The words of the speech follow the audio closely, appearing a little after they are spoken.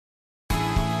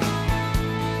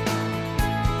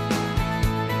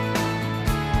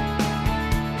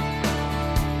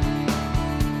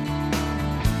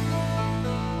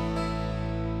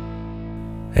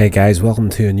Hey guys, welcome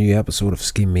to a new episode of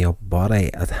Scheme Me Up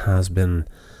Body. It has been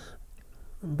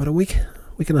about a week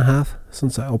and a half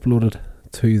since I uploaded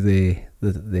to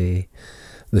the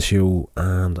show,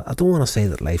 and I don't want to say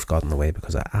that life got in the way,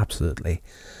 because I absolutely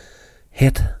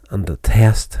hate and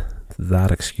detest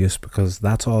that excuse, because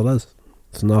that's all it is.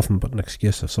 It's nothing but an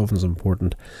excuse. If something's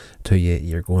important to you,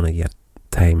 you're going to get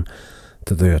time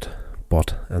to do it.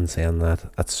 But in saying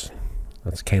that, that's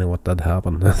kind of what did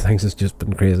happen. Things has just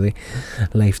been crazy.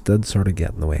 Life did sort of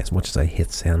get in the way. As much as I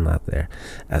hate saying that there,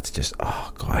 it's just,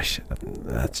 oh gosh,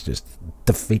 that's just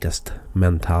defeatist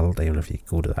mentality whenever you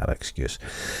go to that excuse.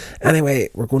 Anyway,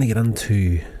 we're going to get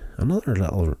into another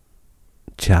little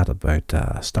chat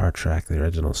about Star Trek, the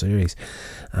original series.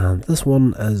 And this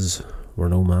one is Where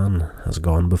No Man Has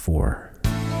Gone Before.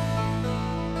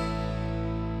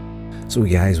 So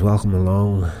guys, welcome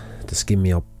along to Scheme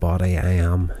Me Up Body. I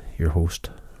am your host,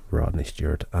 Rodney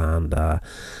Stewart, and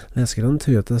let's get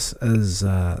into it. This is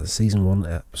season 1,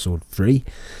 episode 3,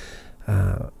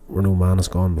 Where No Man Has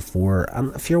Gone Before.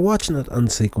 And if you're watching it in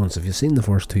sequence, if you've seen the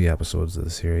first 2 episodes of the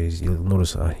series, you'll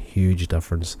notice a huge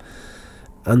difference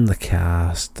in the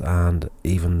cast and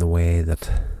even the way that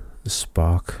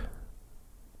Spock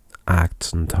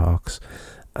acts and talks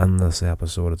in this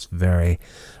episode. It's very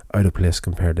out of place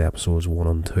compared to episodes 1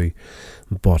 and 2,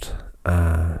 but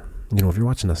if you're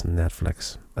watching this on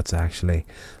Netflix, it's actually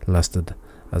listed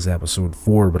as episode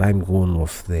 4, but I'm going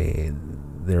with the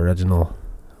original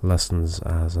listings,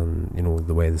 as in,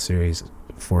 the way the series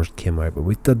first came out. But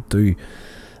we did do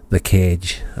The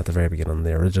Cage at the very beginning,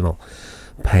 the original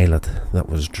pilot that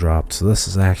was dropped. So this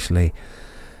is actually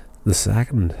the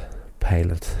second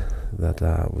pilot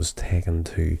that was taken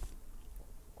to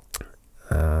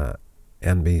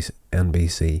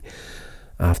NBC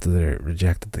after they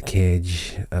rejected The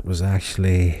Cage. It was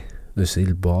actually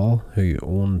Lucille Ball, who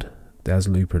owned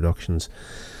Desilu Productions,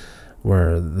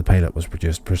 where the pilot was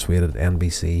produced, persuaded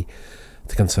NBC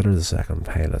to consider the second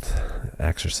pilot,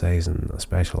 exercising a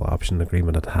special option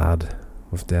agreement it had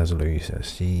with Desilu.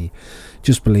 She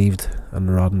just believed in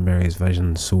Roddenberry's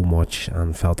vision so much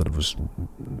and felt that it was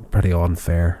pretty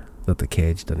unfair that The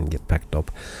Cage didn't get picked up.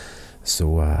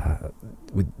 So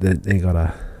they got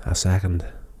a second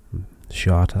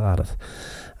shot at it,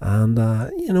 and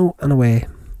in a way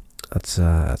it's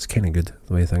kind of good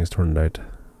the way things turned out,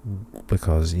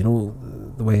 because the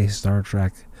way Star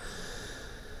Trek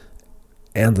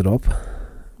ended up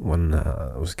when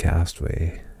it was cast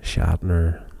with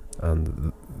Shatner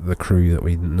and the crew that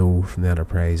we know from the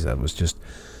Enterprise. It was just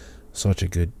such a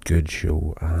good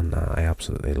show, and I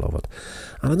absolutely love it.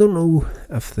 And I don't know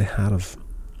if they had have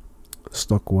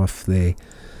stuck with the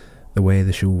way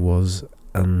the show was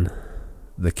in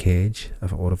The Cage,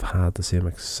 if it would have had the same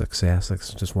success.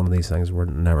 It's just one of these things we're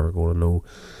never going to know.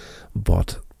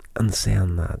 But in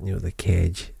saying that, The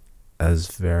Cage is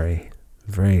very,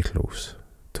 very close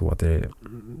to what the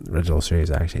original series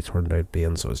actually turned out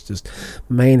being. So it's just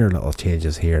minor little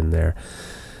changes here and there.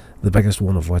 The biggest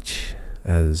one of which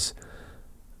is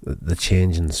the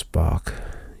change in Spock.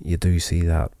 You do see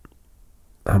that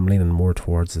I'm leaning more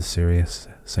towards the serious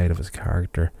side of his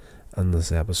character in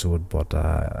this episode, but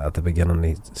at the beginning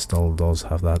he still does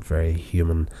have that very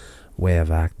human way of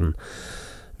acting,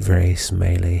 very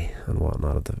smiley and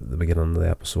whatnot at the beginning of the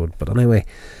episode. But anyway,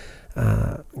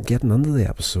 getting into the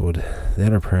episode, the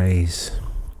Enterprise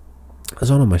is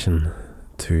on a mission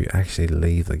to actually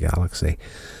leave the galaxy,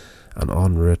 and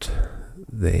en route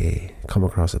they come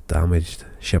across a damaged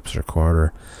ship's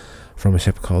recorder from a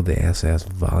ship called the SS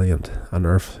Valiant, an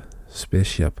Earth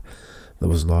spaceship that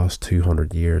was lost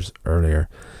 200 years earlier.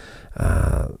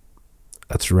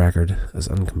 Its record is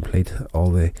incomplete.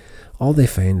 All they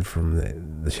find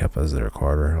from the ship is the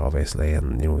recorder, obviously,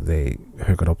 and they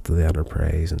hook it up to the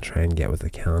Enterprise and try and get what they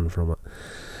can from it.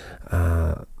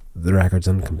 The record's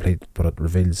incomplete, but it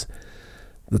reveals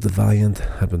that the Valiant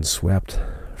had been swept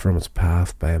from its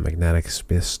path by a magnetic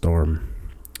space storm.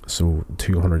 So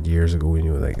 200 years ago,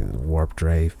 like warp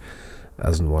drive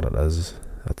isn't what it is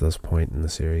at this point in the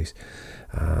series.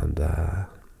 And I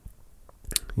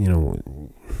don't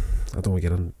want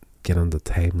to get into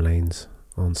timelines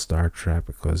on Star Trek,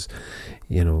 because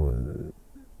it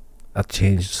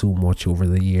changed so much over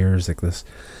the years. Like this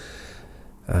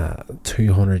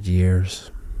 200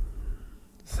 years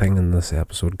thing in this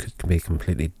episode could be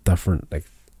completely different, like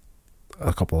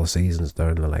a couple of seasons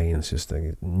down the line. It's just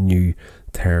a new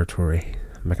territory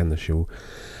making the show.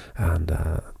 And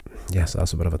yes,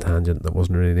 that's a bit of a tangent that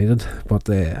wasn't really needed. But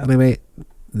anyway,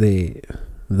 the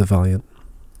Valiant,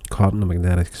 caught in a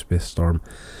magnetic space storm,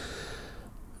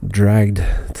 dragged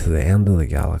to the end of the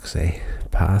galaxy,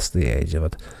 past the edge of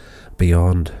it,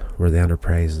 beyond where the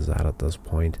Enterprise is at this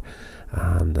point,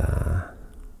 and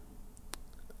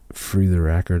through the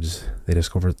records they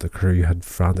discovered the crew had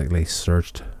frantically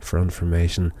searched for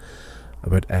information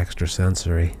about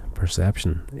extrasensory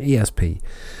perception, ESP,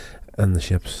 in the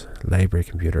ship's library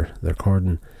computer. The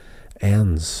recording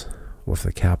ends with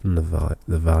the captain of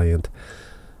the Valiant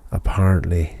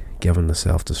apparently given the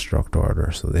self-destruct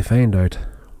order. So they find out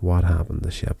what happened to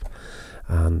the ship,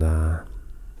 and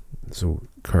so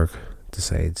Kirk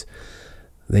decides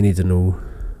they need to know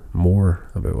more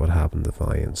about what happened to the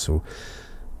Valiant. So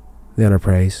the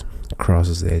Enterprise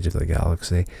crosses the edge of the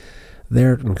galaxy.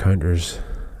 There it encounters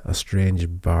a strange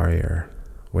barrier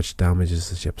which damages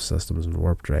the ship's systems and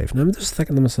warp drive. Now I'm just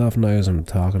thinking to myself now as I'm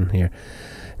talking here,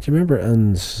 do you remember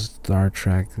in Star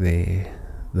Trek the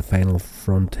final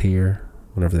frontier,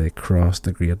 whenever they crossed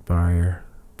the Great Barrier?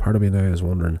 Part of me now is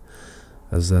wondering,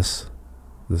 is this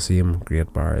the same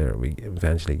Great Barrier we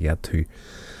eventually get to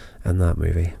in that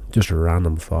movie? Just a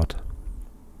random thought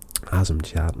as I'm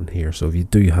chatting here. So if you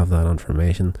do have that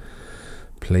information,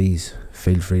 please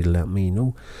feel free to let me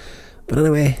know. But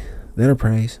anyway, the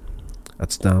Enterprise,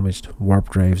 it's damaged, warp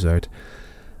drives out,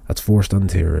 it's forced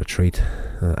into a retreat.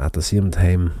 At the same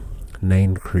time,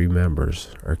 9 crew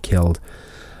members are killed,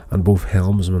 and both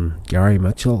helmsman Gary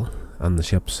Mitchell and the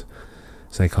ship's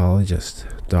psychologist,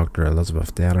 Dr.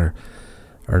 Elizabeth Denner,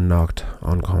 are knocked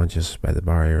unconscious by the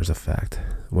barrier's effect.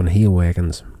 When he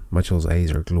awakens, Mitchell's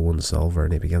eyes are glowing silver,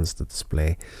 and he begins to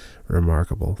display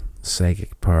remarkable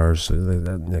psychic powers. So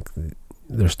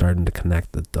they're starting to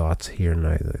connect the dots here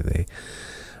now.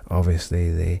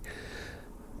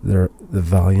 The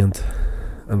Valiant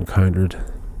encountered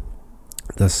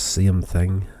this same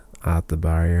thing at the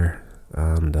barrier,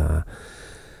 and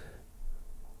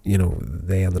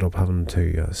they ended up having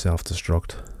to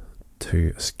self-destruct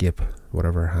to escape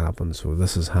whatever happened. So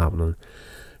this is happening.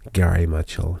 Gary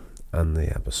Mitchell and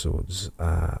the episode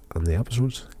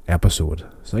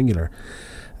singular.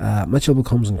 Mitchell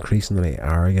becomes increasingly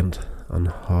arrogant and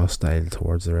hostile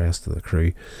towards the rest of the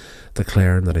crew,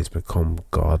 declaring that he's become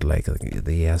godlike. Like,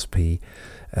 the ESP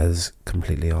is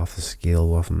completely off the scale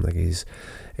with him. Like, he's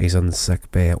on sick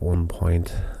bay at one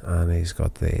point, and he's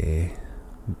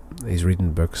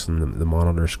reading books on the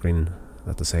monitor screen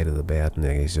at the side of the bed, and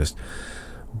he's just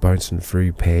bouncing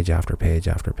through page after page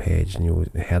after page,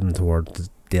 and heading towards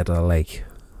data-like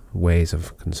ways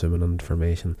of consuming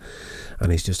information.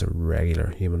 And he's just a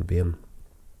regular human being.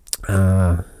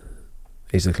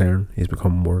 He's declaring he's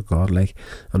become more godlike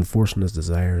and forcing his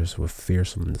desires with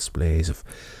fearsome displays of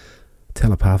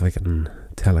telepathic and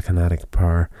telekinetic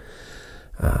power.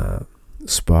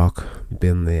 Spock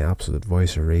being the absolute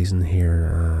voice of reason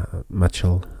here.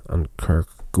 Mitchell and Kirk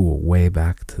go way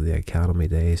back to the Academy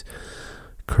days.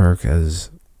 Kirk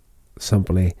is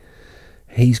simply,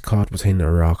 he's caught between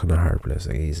a rock and a hard place.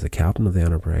 He's the captain of the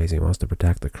Enterprise. He wants to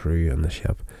protect the crew and the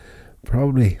ship,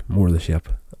 probably more the ship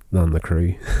than the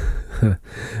crew.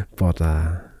 But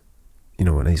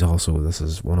and he's also, this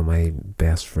is one of my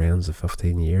best friends of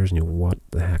 15 years, and what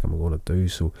the heck am I going to do?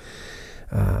 So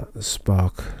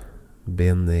Spock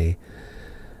being the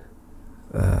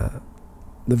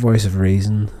voice of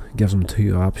reason gives him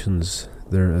 2 options.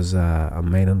 There is a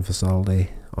mining facility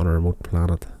on a remote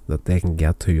planet that they can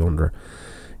get to under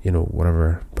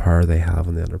whatever power they have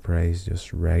in the Enterprise,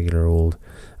 just regular old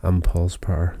impulse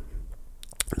power.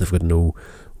 They've got no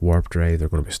warp drive. They're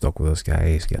going to be stuck with this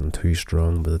guy. He's getting too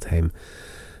strong by the time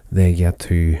they get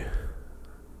to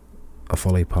a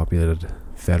fully populated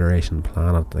Federation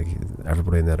planet. Like,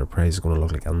 everybody in the Enterprise is going to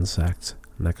look like insects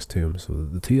next to him. So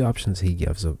the 2 options he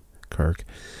gives up Kirk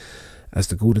is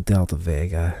to go to Delta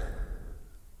Vega,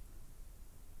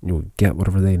 get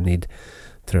whatever they need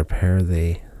to repair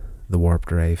the warp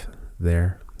drive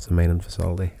there. It's a mining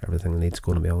facility. Everything they need is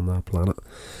going to be on that planet.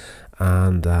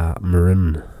 And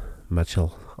maroon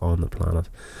Mitchell on the planet.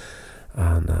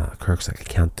 And Kirk's like, I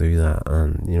can't do that.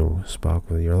 And Spock,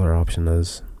 well, your other option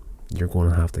is you're going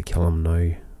to have to kill him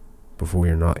now before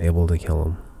you're not able to kill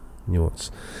him.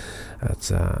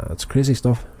 It's crazy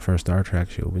stuff for a Star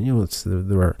Trek show. But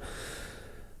they were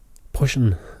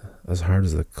pushing as hard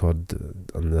as they could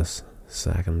on this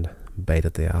second bite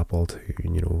at the apple to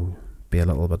be a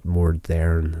little bit more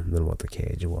daring than what the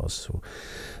Cage was. So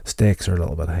stakes are a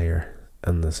little bit higher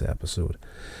in this episode.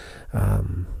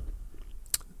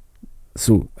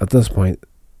 So at this point,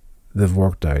 they've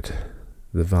worked out,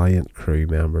 the Valiant crew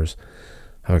members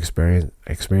have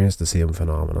experienced the same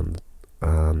phenomenon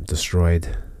and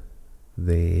destroyed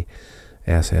the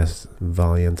SS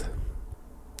Valiant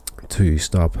to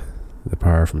stop the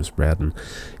power from spreading.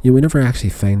 We never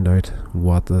actually find out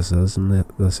what this is in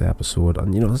this episode,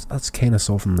 and that's kind of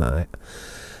something that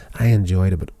I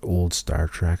enjoyed a bit old Star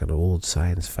Trek and old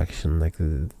science fiction. Like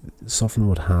something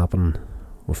would happen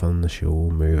within the show,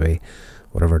 movie,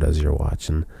 whatever it is you're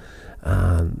watching,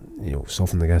 and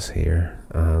something I guess here,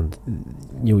 and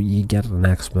you get an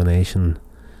explanation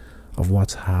of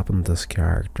what's happened to this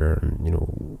character,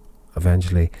 and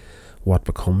eventually what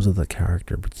becomes of the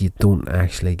character, but you don't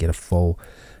actually get a full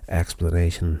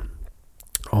explanation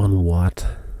on what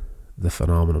the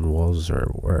phenomenon was, or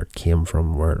where it came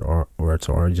from, where its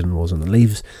origin was, and it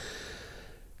leaves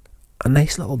a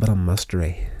nice little bit of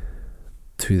mystery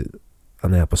to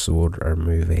an episode or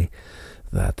movie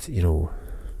that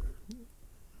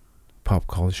pop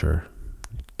culture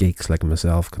geeks like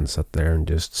myself can sit there and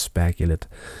just speculate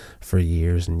for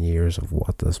years and years of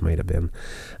what this might have been.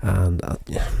 And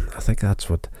I think that's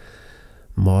what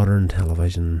modern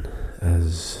television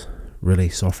is really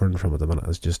suffering from at the minute,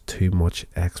 is just too much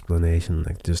explanation,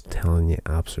 like just telling you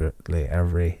absolutely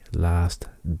every last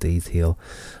detail.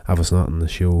 If it's not in the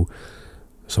show,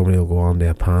 somebody will go on to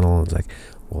a panel and it's like,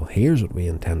 well, here's what we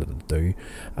intended to do,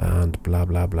 and blah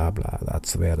blah blah blah,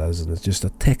 that's the way it is. And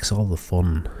it takes all the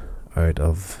fun out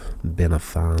of being a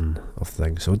fan of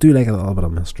things. So I do like a little bit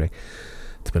of mystery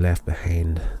to be left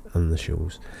behind in the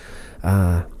shows.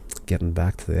 Getting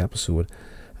back to the episode,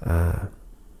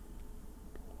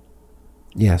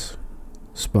 yes,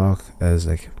 Spock is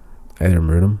like, either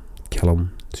murder him, kill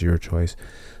him, it's your choice.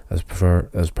 As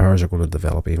powers are going to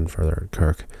develop even further,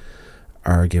 Kirk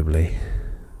arguably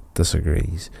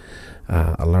disagrees.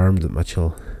 Alarmed that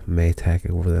Mitchell may take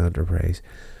over the Enterprise,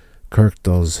 Kirk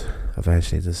does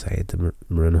eventually decide to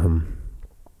maroon him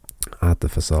at the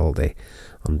facility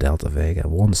on Delta Vega.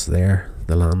 Once there,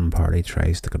 the landing party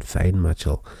tries to confine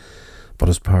Mitchell, but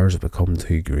his powers have become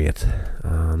too great,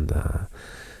 and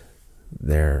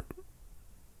they're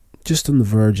just on the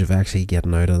verge of actually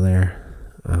getting out of there,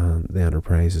 and the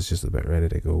Enterprise is just about ready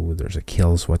to go. There's a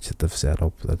kill switch that they've set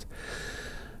up that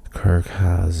Kirk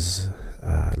has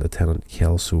Lieutenant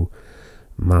Kelso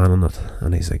manning it,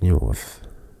 and he's like, if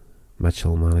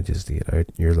Mitchell manages to get out,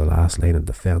 you're the last line of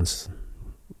defence.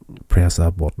 Press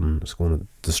that button, it's going to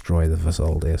destroy the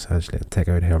facility essentially and take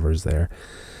out whoever's there.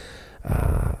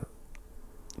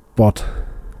 But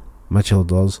Mitchell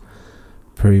does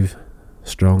prove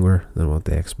stronger than what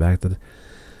they expected.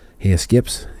 He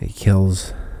escapes, he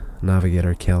kills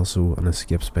Navigator Kelso and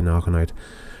escapes by knocking out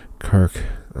Kirk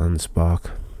and Spock,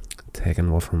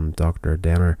 taking with him Dr.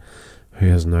 Denner, who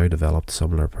has now developed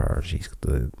similar powers. She's got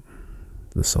the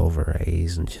silver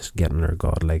eyes and just getting her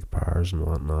godlike powers and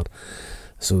whatnot.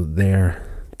 So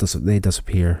they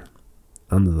disappear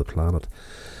under the planet,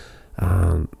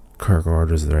 and Kirk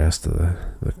orders the rest of the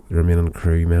remaining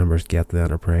crew members, get the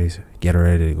Enterprise, get her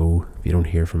ready to go. If you don't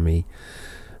hear from me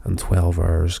in 12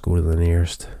 hours, go to the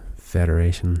nearest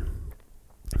Federation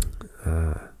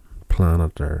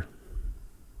planet, or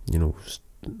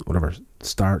whatever,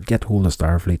 get hold of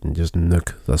Starfleet and just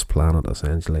nuke this planet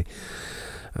essentially.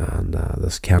 And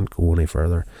this can't go any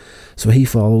further. So he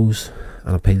follows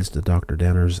and appeals to Dr.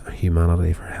 Denner's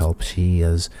humanity for help. She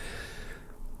is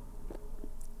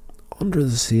under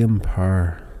the same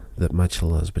power that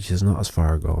Mitchell is, but she's not as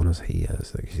far gone as he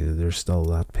is. Like, there's still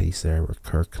that piece there where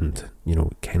Kirk can,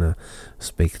 kind of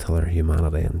speak to her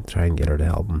humanity and try and get her to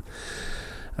help him.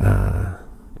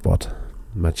 But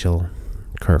Mitchell,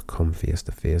 Kirk come face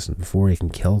to face, and before he can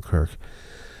kill Kirk,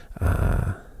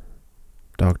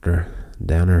 Dr.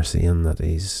 Denner, seeing that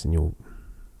he's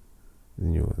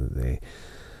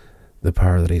the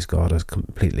power that he's got has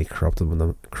completely corrupted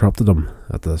him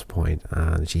at this point,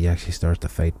 and she actually starts to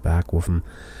fight back with him.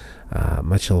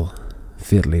 Mitchell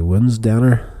fatally wounds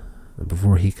Denner, and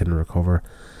before he can recover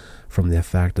from the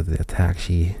effect of the attack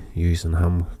she used on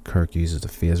him, Kirk uses the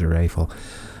phaser rifle.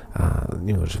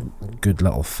 There's a good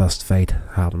little fist fight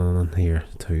happening in here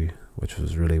too, which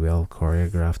was really well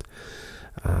choreographed.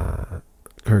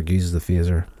 Kirk uses the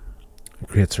phaser,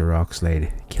 creates a rock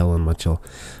slide, killing Mitchell,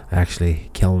 actually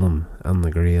killing him in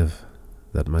the grave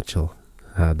that Mitchell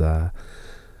had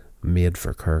made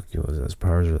for Kirk. His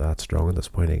powers are that strong at this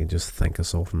point, he can just think of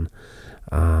something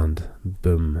and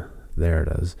boom, there it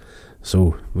is.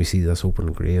 So we see this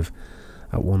open grave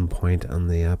at one point in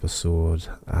the episode,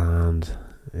 and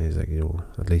he's like,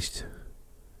 the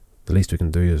least we can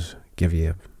do is give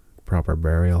you a proper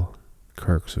burial,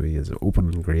 Kirk. So he has an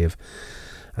open grave,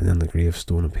 and then the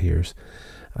gravestone appears,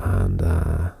 and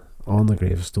on the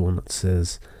gravestone it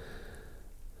says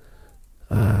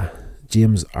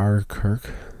James R.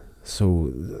 Kirk. So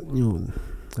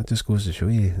that just goes to show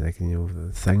you,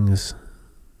 things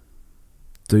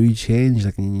do change.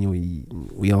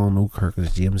 We all know Kirk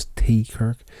is James T.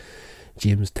 Kirk,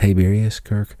 James Tiberius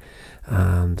Kirk,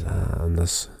 and in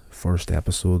this first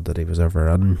episode that he was ever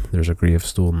in. There's a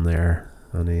gravestone there,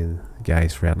 and the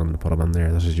guy's threatening to put him in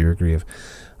there. This is your grave,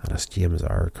 and it's James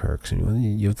R. Kirk's.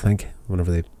 And you'd think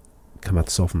whenever they commit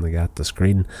something like that to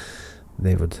screen,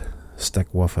 they would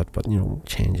stick with it, but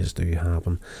changes do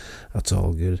happen. That's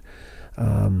all good.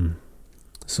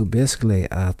 So basically,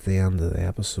 at the end of the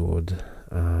episode,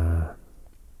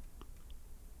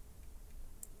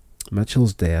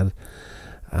 Mitchell's dead,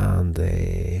 and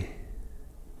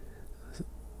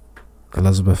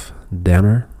Elizabeth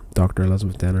Denner, Dr.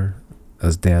 Elizabeth Denner,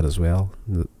 is dead as well.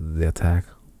 The attack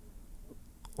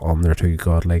on their two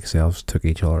godlike selves took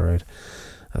each other out,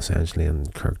 essentially,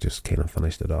 and Kirk just kind of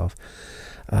finished it off.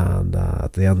 And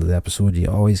at the end of the episode, you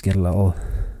always get a little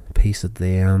piece at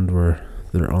the end where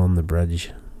they're on the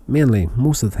bridge, mainly,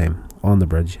 most of the time, on the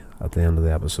bridge at the end of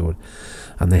the episode,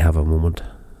 and they have a moment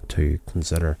to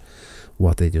consider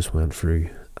what they just went through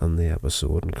in the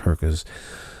episode. And Kirk is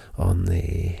on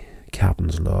the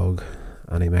captain's log,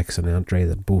 and he makes an entry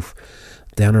that both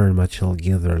Denner and Mitchell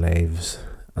gave their lives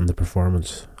in the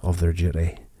performance of their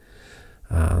duty.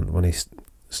 And when he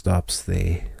stops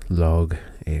the log,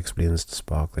 he explains to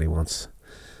Spock that he wants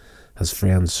his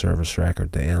friend's service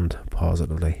record to end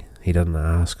positively. He didn't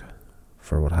ask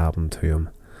for what happened to him,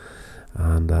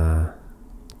 and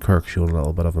Kirk showed a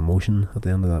little bit of emotion at the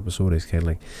end of the episode. He's kind of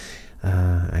like,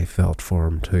 I felt for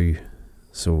him too.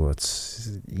 So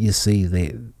you see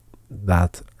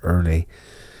that early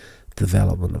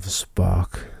development of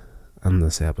Spock in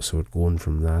this episode, going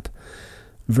from that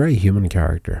very human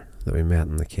character that we met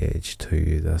in the cage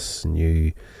to this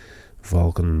new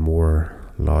Vulcan,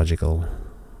 more logical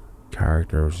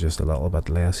character. Was just a little bit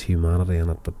less humanity in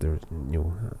it, but there,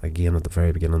 again, at the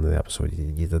very beginning of the episode,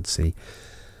 you did see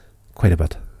quite a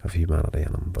bit of humanity in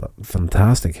him. But a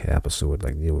fantastic episode.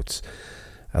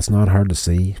 It's not hard to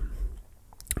see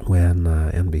when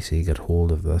NBC get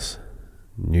hold of this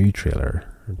new trailer,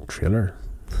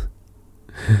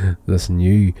 this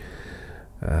new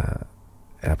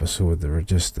episode. They were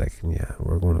just like, yeah,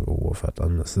 we're going to go with it,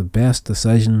 and it's the best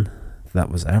decision that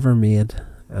was ever made.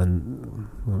 And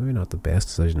maybe not the best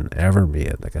decision ever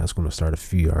made. Like, that's going to start a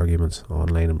few arguments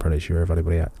online. I'm pretty sure if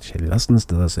anybody actually listens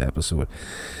to this episode.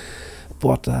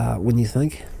 But when you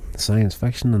think science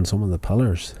fiction and some of the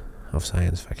pillars of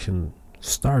science fiction,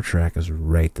 Star Trek is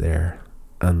right there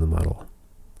in the middle.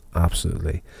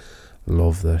 Absolutely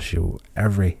love this show.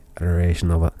 Every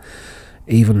iteration of it.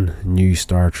 Even new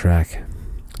Star Trek,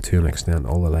 to an extent,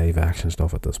 all the live action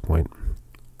stuff at this point,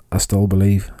 I still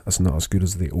believe it's not as good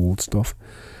as the old stuff.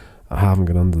 I haven't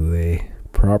got into the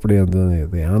property and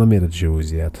the animated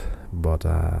shows yet, but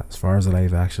as far as the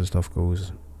live action stuff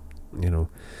goes,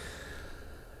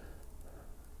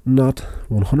 not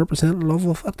 100% in love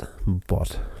with it,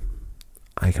 but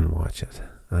I can watch it.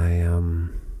 I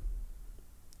am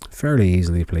fairly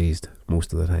easily pleased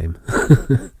most of the time.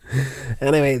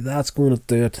 Anyway, that's going to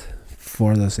do it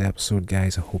for this episode,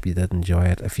 guys. I hope you did enjoy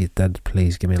it. If you did,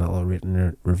 please give me a little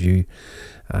written review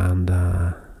and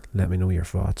let me know your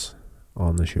thoughts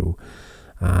on the show,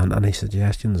 and any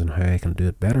suggestions on how I can do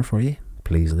it better for you,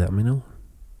 please let me know.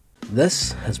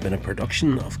 This has been a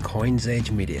production of Coins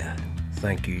Age Media.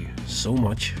 Thank you so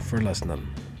much for listening.